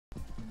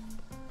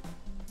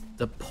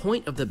The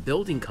point of the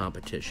building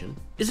competition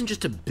isn't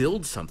just to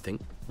build something.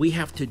 We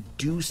have to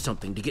do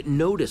something to get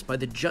noticed by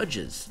the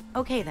judges.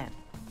 Okay then.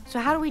 So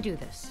how do we do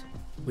this?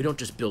 We don't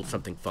just build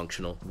something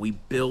functional, we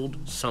build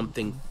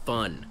something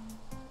fun.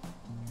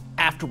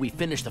 After we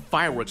finish the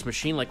fireworks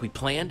machine like we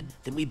planned,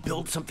 then we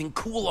build something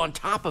cool on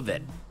top of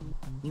it.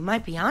 You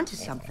might be onto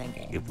something.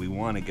 If we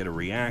want to get a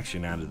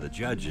reaction out of the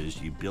judges,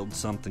 you build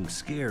something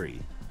scary.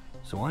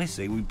 So I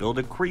say we build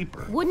a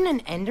creeper. Wouldn't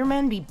an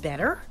Enderman be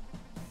better?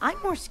 I'm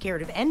more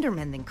scared of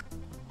Endermen than...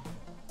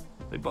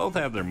 They both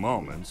have their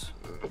moments.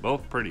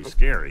 Both pretty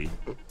scary.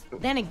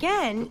 Then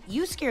again,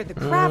 you scared the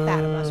crap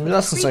out of us with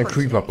Lass uns einen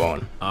Creeper today.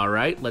 bauen.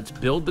 Alright, let's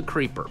build the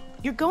creeper.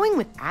 You're going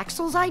with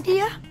Axel's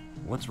idea?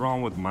 What's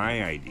wrong with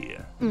my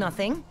idea?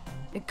 Nothing.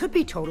 It could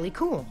be totally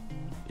cool.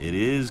 It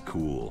is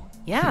cool.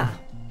 Yeah.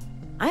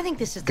 I think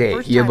this is the Okay,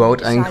 first ihr time baut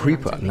we've einen decided on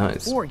Creeper. something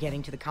Nice. before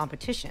getting to the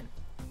competition.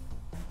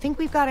 Think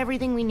we've got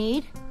everything we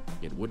need?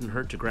 It wouldn't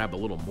hurt to grab a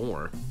little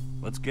more.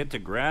 Let's get to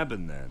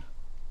grabbing then.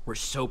 We're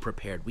so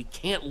prepared. We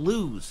can't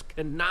lose.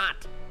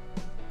 Cannot.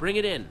 Bring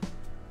it in.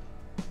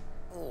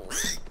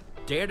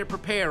 Dare to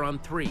prepare on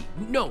 3.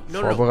 No.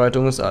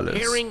 Vorbereitung ist alles.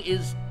 Daring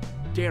is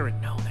daring.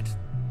 No,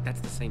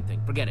 that's the same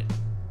thing. Forget it.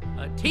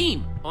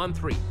 Team on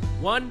 3.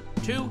 1,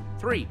 2,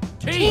 3.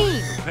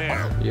 Team.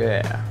 Prepare.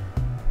 Yeah.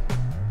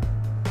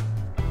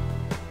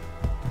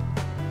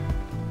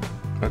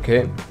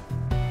 Okay.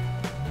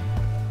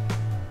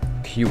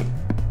 Q.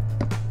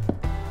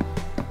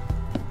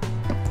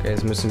 Okay,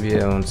 jetzt müssen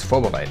wir uns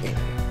vorbereiten.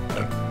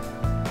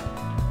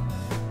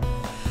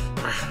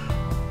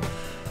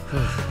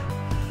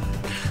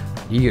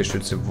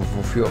 Liegestütze,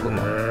 wofür auch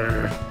immer.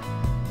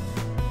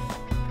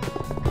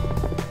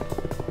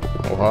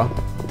 Oha.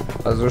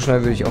 Also so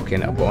schnell würde ich auch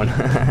gerne abbauen.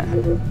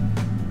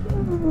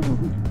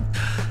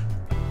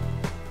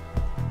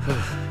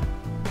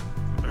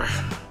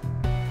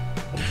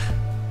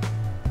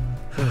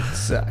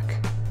 Zack.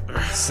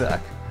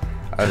 Zack.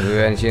 Also wir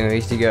werden hier ein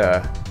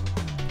richtiger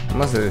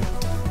Muscle.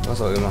 Was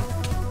auch immer.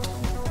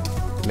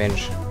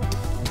 Mensch.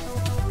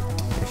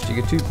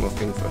 Heftige Typen auf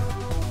jeden Fall.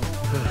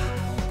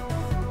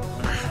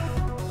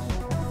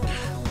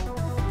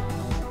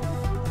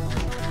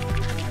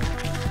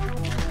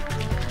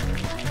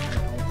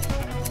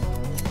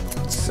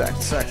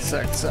 Zack, zack,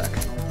 zack, zack.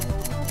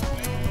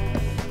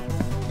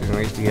 Wir sind ein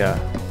richtiger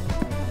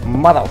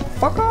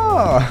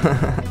Motherfucker.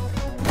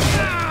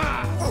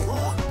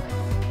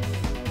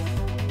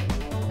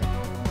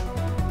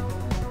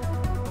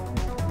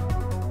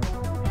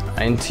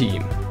 Ein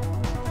Team.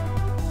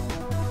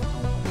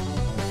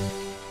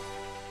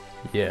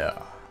 Yeah.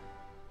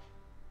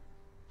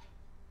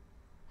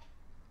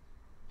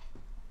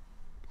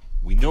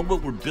 We know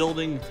what we're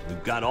building.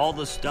 We've got all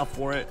the stuff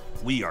for it.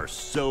 We are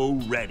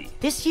so ready.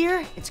 This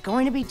year, it's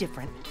going to be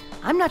different.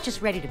 I'm not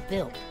just ready to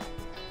build.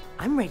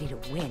 I'm ready to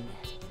win.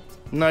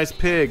 Nice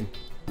pig,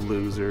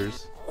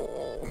 losers.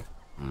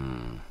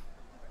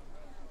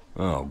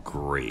 Oh,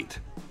 great.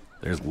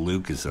 There's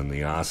Lucas and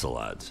the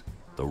Ocelots.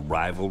 The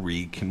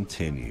rivalry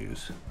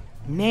continues.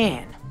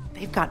 Man,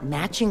 they've got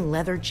matching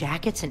leather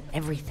jackets and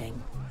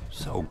everything.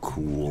 So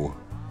cool.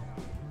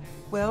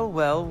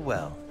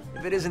 Well.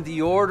 If it isn't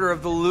the order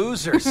of the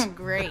losers.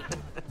 Great.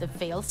 The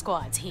fail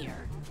squad's here.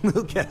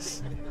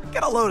 Lucas,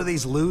 get a load of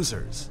these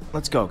losers.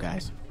 Let's go,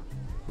 guys.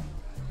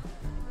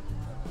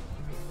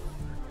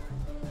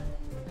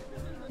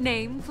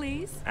 Name,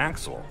 please?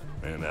 Axel,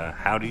 and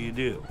how do you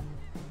do?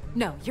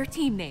 No, your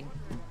team name.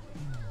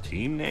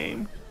 Team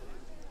name?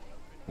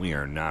 We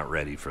are not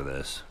ready for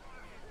this.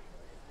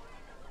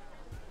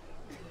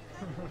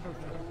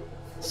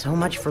 So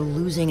much for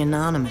losing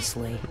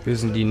anonymously. Wir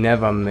sind die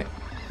Never...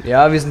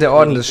 Ja, wir sind der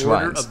Orden des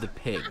Order Schweins. of the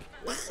pig.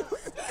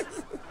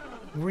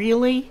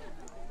 Really?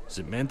 Is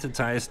it meant to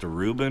tie us to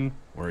Reuben,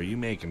 or are you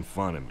making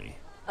fun of me?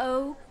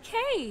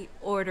 Okay,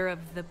 Order of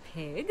the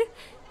Pig.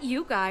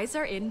 You guys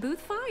are in booth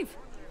 5.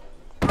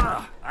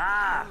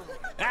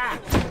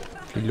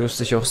 Wie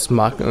lustig auch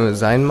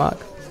sein mag.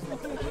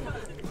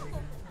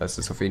 Das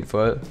ist auf jeden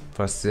Fall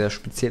was sehr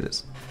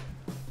Spezielles.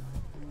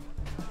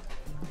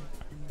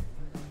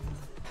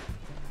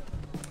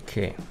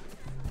 Okay.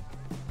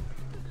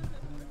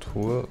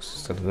 Truhe, was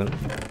ist da drin?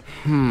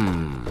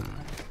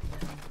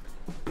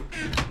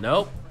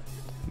 Nope.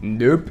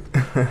 Nope.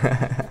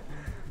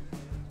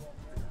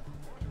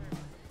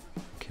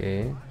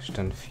 Okay,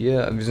 Stand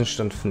 4. Wir sind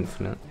Stand 5,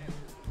 ne?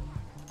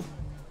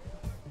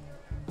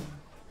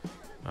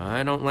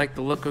 I don't like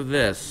the look of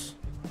this.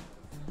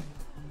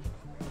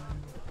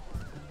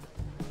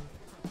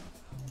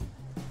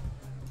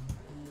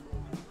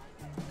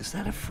 Is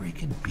that a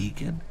freaking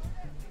beacon?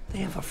 They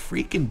have a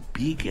freaking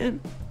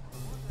beacon?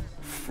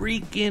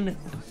 Freaking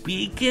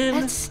beacon?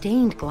 That's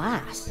stained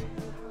glass.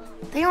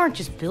 They aren't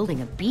just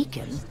building a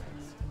beacon.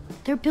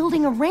 They're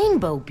building a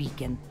rainbow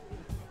beacon.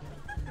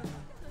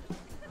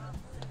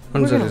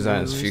 Unser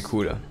Design ist viel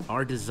cooler.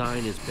 Our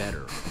design is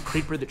better. A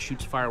creeper that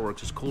shoots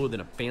fireworks is cooler than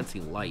a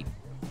fancy light.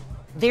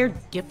 Their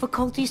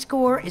difficulty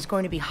score is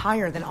going to be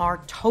higher than our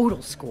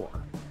total score.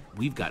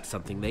 We've got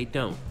something they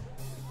don't.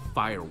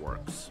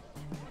 Fireworks.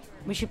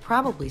 We should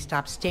probably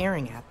stop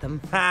staring at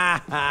them.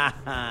 Ha ha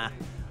ha.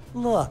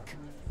 Look,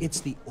 it's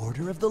the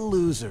Order of the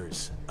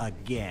Losers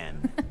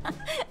again.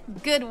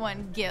 Good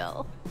one,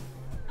 Gil.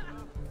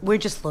 We're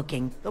just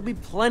looking. There'll be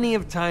plenty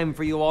of time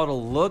for you all to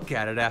look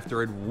at it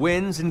after it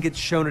wins and gets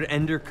shown at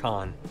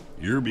EnderCon.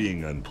 You're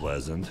being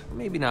unpleasant.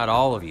 Maybe not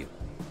all of you.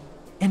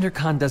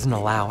 EnderCon doesn't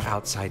allow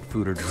outside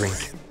food or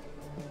drink.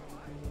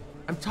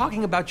 I'm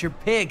talking about your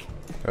pig.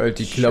 Halt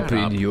die Klappe,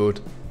 up.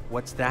 Idiot.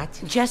 What's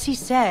that? Jesse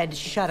said,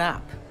 shut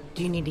up.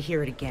 Do you need to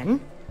hear it again?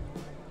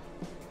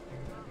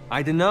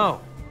 I don't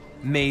know.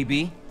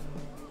 Maybe.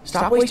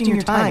 Stop wasting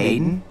your time,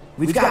 Aiden.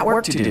 We've got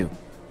work to do.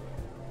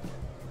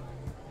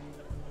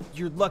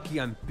 You're lucky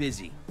I'm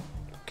busy.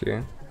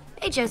 Okay.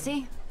 Hey,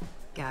 Jesse.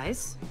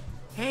 Guys,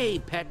 Hey,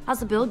 Pet. how's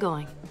the build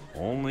going?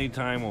 Only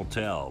time will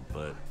tell,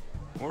 but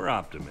we're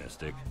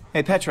optimistic.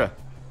 Hey, Petra.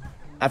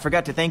 I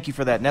forgot to thank you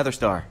for that nether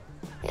star.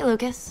 Hey,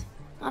 Lucas.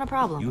 Not a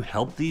problem. You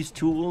help these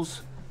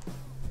tools?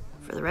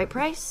 For the right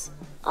price,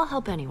 I'll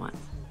help anyone.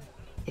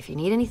 If you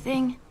need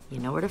anything, you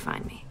know where to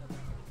find me.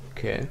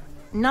 Okay.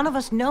 None of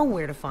us know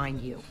where to find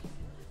you.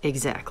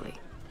 Exactly.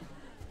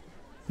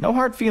 No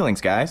hard feelings,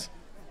 guys.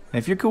 And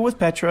if you're cool with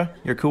Petra,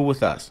 you're cool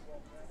with us.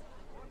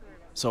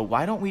 So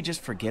why don't we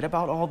just forget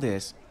about all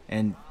this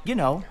and, you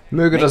know,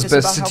 Möge make das this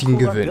about beste how Team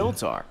cool our gewinnen.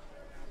 builds are.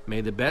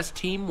 May the best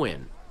team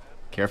win.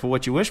 Careful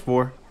what you wish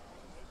for.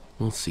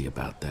 We'll see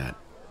about that.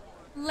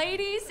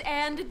 Ladies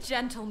and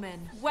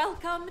gentlemen,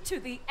 welcome to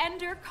the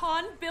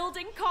EnderCon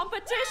building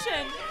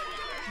competition.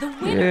 The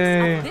winners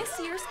Yay. of this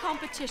year's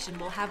competition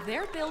will have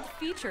their build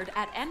featured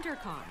at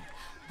EnderCon.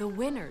 The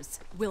winners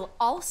will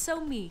also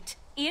meet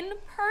in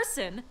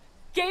person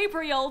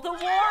Gabriel the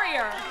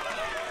Warrior.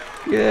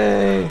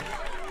 Yay.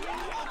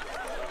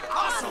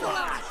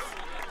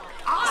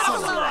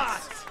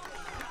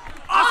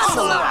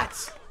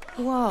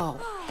 Whoa,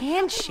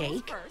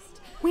 handshake?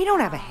 We don't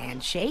have a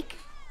handshake.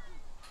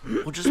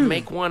 We'll just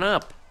make one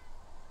up.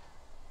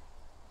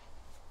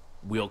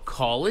 We'll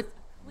call it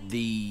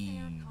the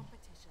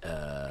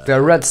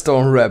Der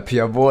Redstone Rap,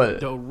 jawohl.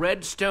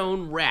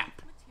 Redstone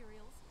Wrap.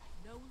 Materials,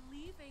 no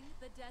leaving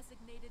the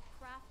designated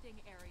crafting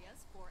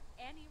areas for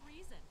any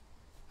reason.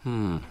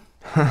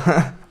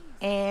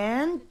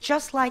 And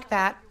just like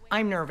that,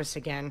 I'm nervous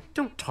again.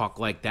 Don't talk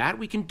like that.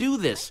 We can do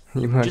this.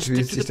 Niemand Just will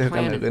stick to sich the daran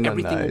plan and erinnern,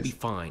 everything will nice. be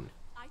fine.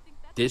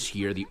 This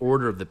year, the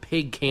Order of the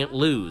Pig can't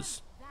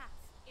lose.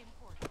 That's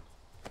important.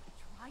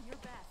 Try your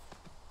best.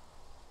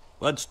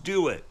 Let's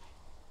do it.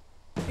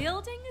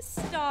 Building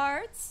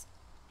starts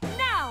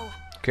now.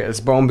 Okay, das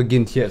Bauen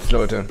beginnt jetzt,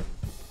 Leute.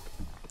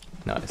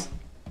 Nice.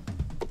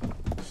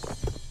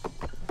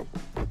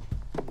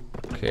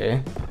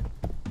 Okay.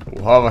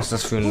 Oha, was ist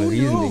das für ein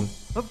Riesending?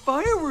 A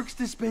fireworks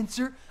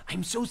dispenser?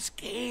 I'm so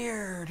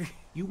scared.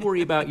 You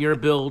worry about your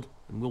build,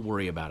 and we'll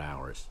worry about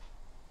ours.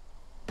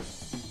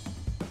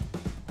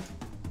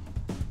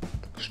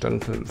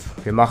 Stand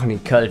 5. Wir machen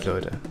ihn kalt,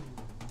 Leute.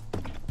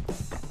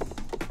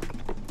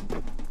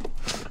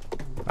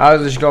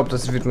 Also ich glaube,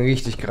 das wird ein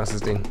richtig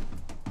krasses Ding.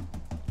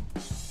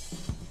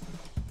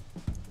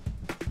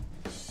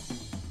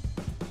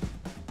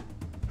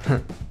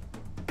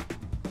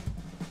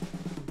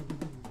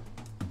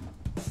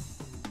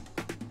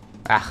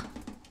 Ach.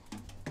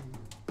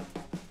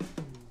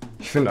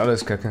 Ich finde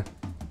alles kacke.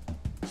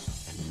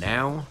 And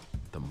now,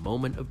 the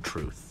moment of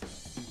truth.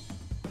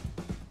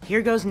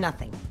 Here goes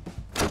nothing.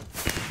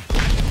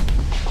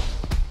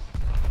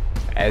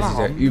 Es sieht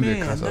ja übel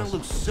Man, krass that aus.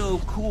 looks so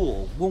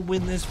cool. We'll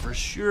win this for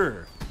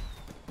sure.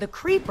 The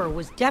creeper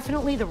was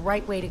definitely the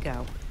right way to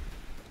go.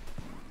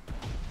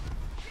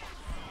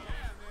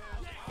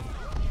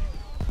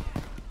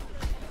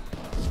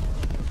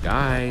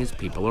 Guys,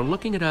 people are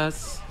looking at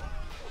us.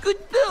 Good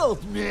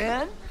build,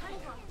 man.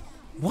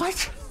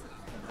 What?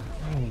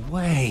 No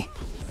way.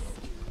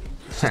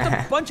 It's just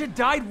a bunch of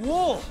dyed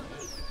wool.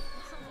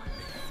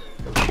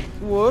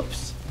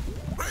 Whoops.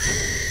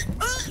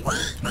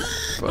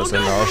 Was ist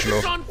ein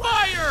Arschloch? on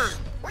fire!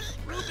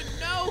 Ruben,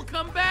 no,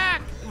 come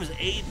back! It was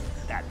Aiden,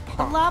 that The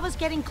punk. lava's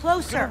getting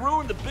closer. Gonna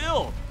ruin the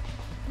build.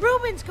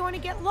 Ruben's going to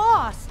get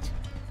lost.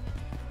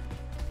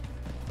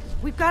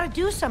 We've got to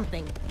do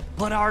something.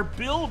 But our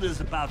build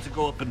is about to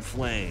go up in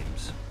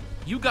flames.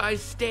 You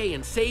guys stay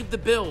and save the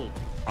build.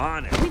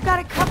 On it. We've got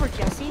it covered,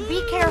 Jesse.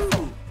 Be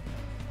careful.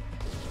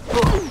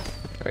 Oh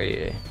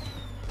je.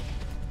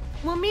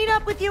 We'll meet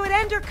up with you at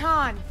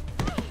EnderCon.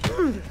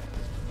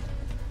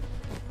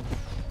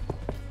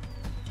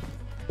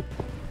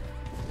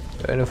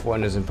 Deine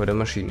Freunde sind bei der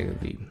Maschine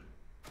geblieben.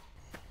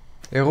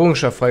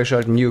 Errungenschaft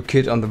freischalten, New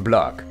Kid on the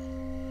Block.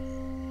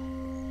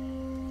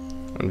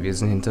 Und wir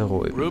sind hinter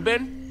Ruben.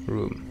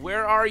 Ruben,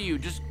 where are you?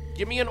 Just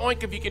give me an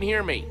oink if you can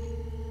hear me.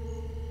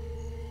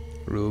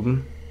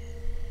 Ruben?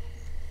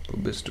 Wo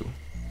bist du?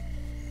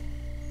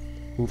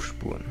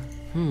 Hufspuren.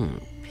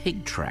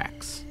 Pig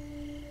tracks.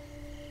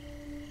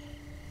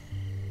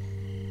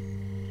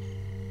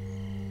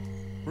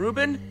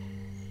 Ruben?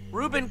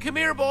 Ruben, come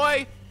here,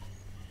 boy!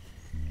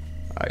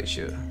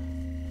 Eiche.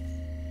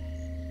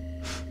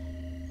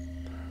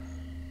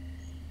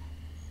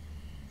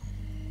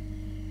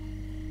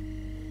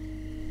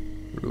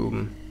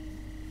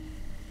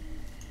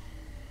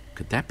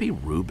 Could that be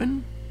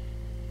Reuben?